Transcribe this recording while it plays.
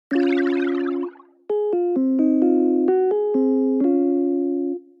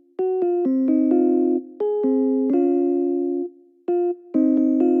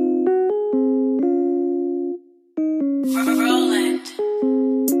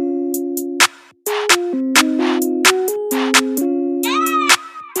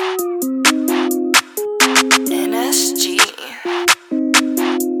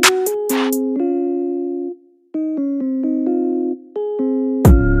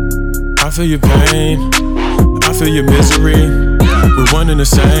feel your pain, I feel your misery. We're one and the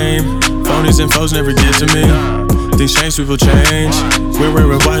same. Phonies and foes never get to me. Things change, people change.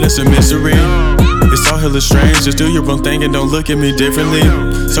 Where and why, that's a mystery. It's all hella strange. Just do your own thing and don't look at me differently.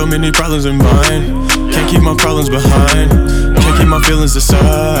 So many problems in mind. Can't keep my problems behind. Can't keep my feelings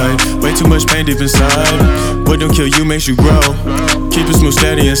aside. Way too much pain deep inside. What don't kill you makes you grow. Keep it smooth,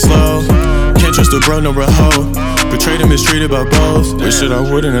 steady and slow. Can't trust a bro, nor a hoe. Betrayed and mistreated by both. Wish that I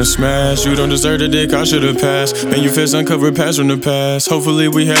wouldn't have smashed. You don't deserve the dick, I should've passed. Man, you face uncovered past from the past. Hopefully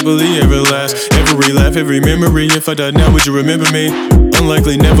we happily ever last. Every laugh, every memory. If I died now, would you remember me?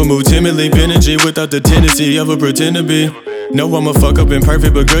 Unlikely, never move timidly. Been a G without the tendency of a pretend to be. No, I'ma fuck up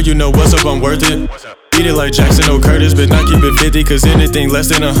imperfect, but girl, you know what's up, I'm worth it. Beat it like Jackson or Curtis, but not keep it 50, cause anything less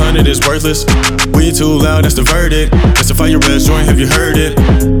than 100 is worthless. We too loud, that's the verdict. That's a fire red joint, have you heard it?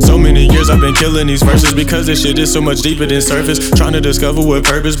 So many years I've been killing these verses, because this shit is so much deeper than surface. Trying to discover what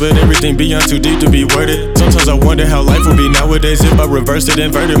purpose, but everything beyond too deep to be worth it. Sometimes I wonder how life would be nowadays if I reversed it,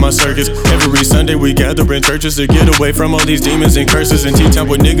 inverted my circus. Every Sunday we gather in churches to get away from all these demons and curses. In T-Town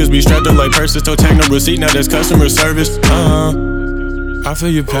with niggas be strapped up like purses. Don't tag no receipt, now that's customer service. I feel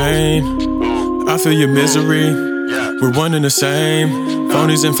your pain, I feel your misery. We're one and the same.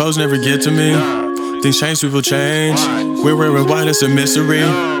 Phonies and foes never get to me. Things change, people change. Where and why, that's a mystery.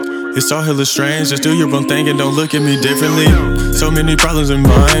 It's all hella strange. Just do your own thing and don't look at me differently. So many problems in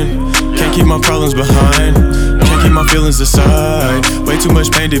mind. Can't keep my problems behind. Can't keep my feelings aside. Way too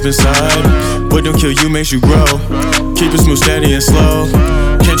much pain deep inside. What don't kill you makes you grow. Keep it smooth, steady and slow.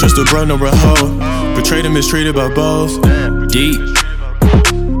 Can't trust a bro, nor a hoe. Betrayed and mistreated by both. Deep.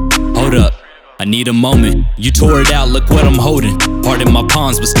 Hold up, I need a moment. You tore it out, look what I'm holding. Pardon my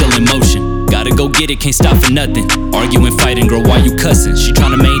palms, but still in motion. Gotta go get it, can't stop for nothing. Arguing, fighting, girl, why you cussing? She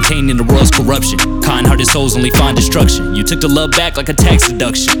tryna maintain in the world's corruption. Kind-hearted souls only find destruction. You took the love back like a tax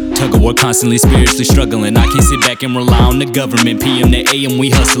deduction. Tug of war, constantly spiritually struggling. I can't sit back and rely on the government. PM to AM, we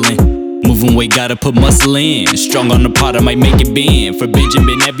hustling. Moving weight, gotta put muscle in. Strong on the pot, I might make it bend. For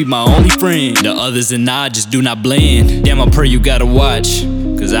Benjamin, that be my only friend. The others and I just do not blend. Damn, I pray you gotta watch,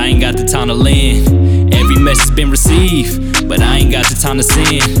 cause I ain't got the time to lend. Every message been received, but I ain't got the time to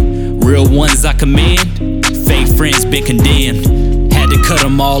send. Real ones I commend, fake friends been condemned. Had to cut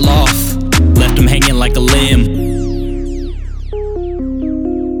them all off, left them hanging like a limb.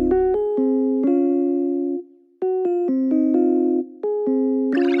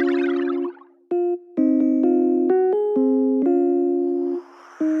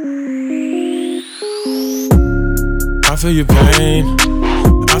 I feel your pain,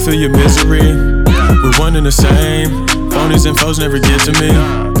 I feel your misery. We're one and the same. Phonies and foes never get to me.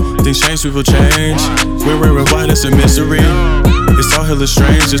 Things change, people change. Where and why, that's a mystery. It's all hella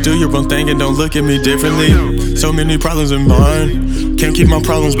strange. Just do your own thing and don't look at me differently. So many problems in mind. Can't keep my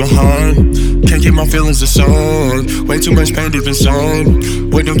problems behind. Can't keep my feelings aside. Way too much pain deep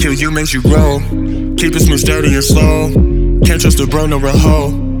inside. What don't kill you makes you grow. Keep it smooth, steady and slow. Can't trust a bro, nor a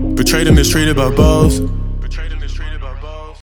hoe. Betrayed and mistreated by both.